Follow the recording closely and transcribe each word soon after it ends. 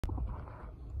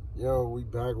Yo, we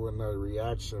back with another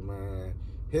reaction, man.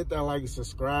 Hit that like and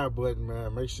subscribe button,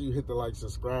 man. Make sure you hit the like and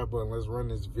subscribe button. Let's run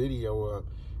this video up,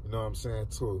 you know what I'm saying,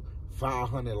 to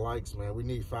 500 likes, man. We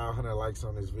need 500 likes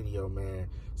on this video, man,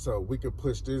 so we can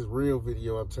push this real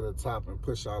video up to the top and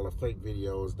push all the fake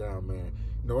videos down, man.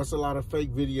 You know, it's a lot of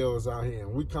fake videos out here,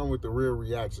 and we come with the real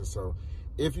reaction. So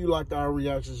if you like our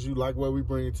reactions, you like what we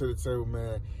bring to the table,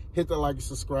 man, hit the like and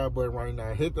subscribe button right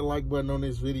now. Hit the like button on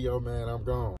this video, man. I'm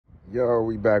gone. Yo,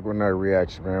 we back with another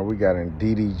reaction, man. We got in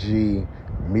DDG,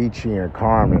 Mechie, and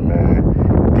Carmen, man.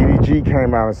 DDG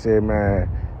came out and said, man,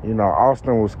 you know,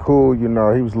 Austin was cool. You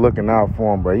know, he was looking out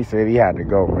for him, but he said he had to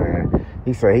go, man.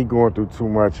 He said he going through too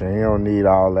much and he don't need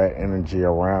all that energy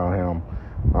around him.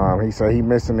 He said he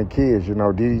missing the kids. You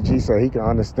know, DDG said he can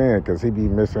understand because he be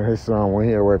missing his son when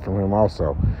he away from him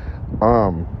also.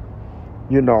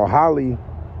 You know, Halle,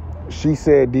 she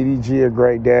said DDG a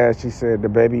great dad. She said the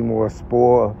baby more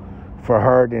spoiled for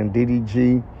her than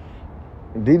DDG.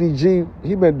 DDG,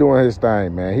 he been doing his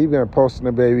thing, man. He been posting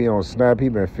the baby on Snap. He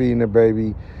been feeding the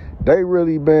baby. They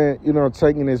really been, you know,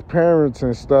 taking his parents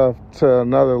and stuff to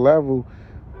another level,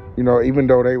 you know, even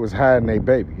though they was hiding their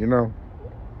baby, you know.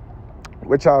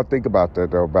 What y'all think about that,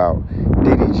 though, about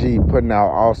DDG putting out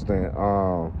Austin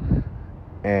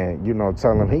and, you know,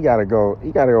 telling him he gotta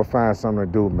go find something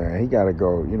to do, man. He gotta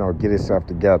go, you know, get himself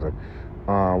together.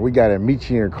 We got it,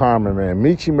 Mechie and Carmen, man.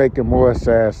 Mechie making more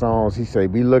sad songs. He say,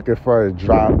 be looking for his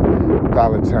drop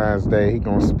Valentine's Day. He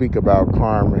gonna speak about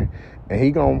Carmen, and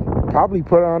he gonna probably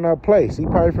put her on her place. He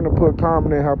probably finna put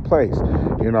Carmen in her place.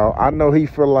 You know, I know he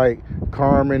feel like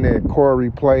Carmen and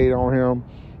Corey played on him,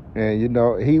 and, you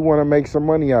know, he want to make some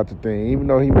money out the thing. Even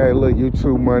though he made a little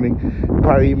YouTube money,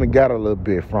 probably even got a little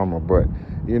bit from her, but,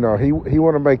 you know, he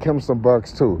want to make him some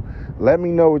bucks too. Let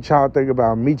me know what y'all think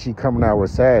about Mechie coming out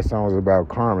with sad songs about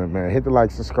Carmen, man. Hit the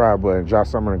like, subscribe button, drop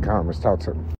something in the comments. Talk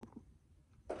to me.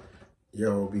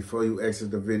 Yo, before you exit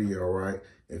the video, right,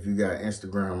 if you got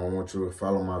Instagram, I want you to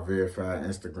follow my verified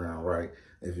Instagram, right?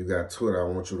 If you got Twitter, I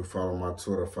want you to follow my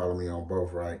Twitter. Follow me on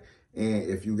both, right? And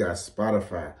if you got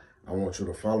Spotify, I want you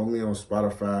to follow me on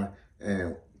Spotify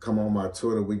and come on my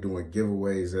Twitter. We doing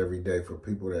giveaways every day for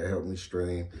people that help me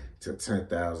stream to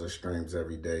 10,000 streams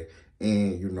every day.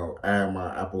 And, you know, add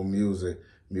my Apple music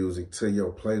to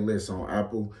your playlist on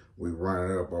Apple. We run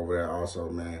it up over there also,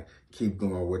 man. Keep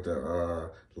going with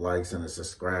the likes and the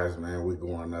subscribes, man. We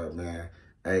going up, man.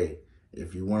 Hey,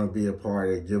 if you want to be a part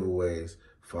of the giveaways,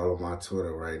 follow my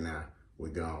Twitter right now.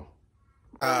 We gone.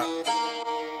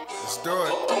 Let's do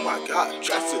it. Oh my God,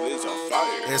 Justin is on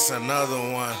fire. It's another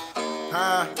one.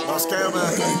 Hi, Boss Carmen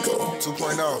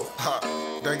 2.0.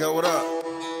 Ha, they go, what up?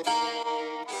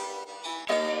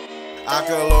 I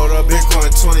could load up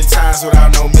Bitcoin 20 times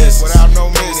without no misses.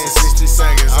 In 60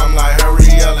 seconds, I'm like,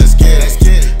 hurry up, let's get it.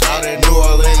 Out in New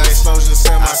Orleans, explosion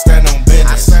sim, I stand on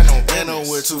business. And I'm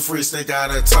with two freaks, stick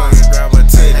out a tongue and grab a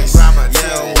titties.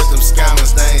 Yeah, with them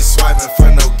scammers, they ain't swiping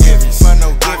for no givings. I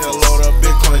could load up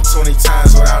Bitcoin 20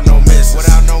 times without no misses.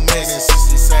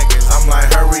 In 60 seconds, I'm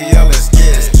like, hurry up, let's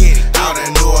get it. Out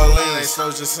in New Orleans,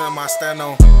 explosion sim, I stand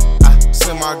on.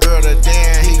 Send my girl to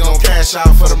Dan, he gon' cash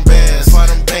out for them bands.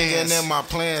 Thinking in my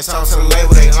plans, talk to the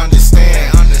label, they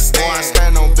understand. Boy, I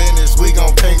stand on business, we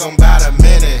gon' pay them by the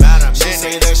minute. She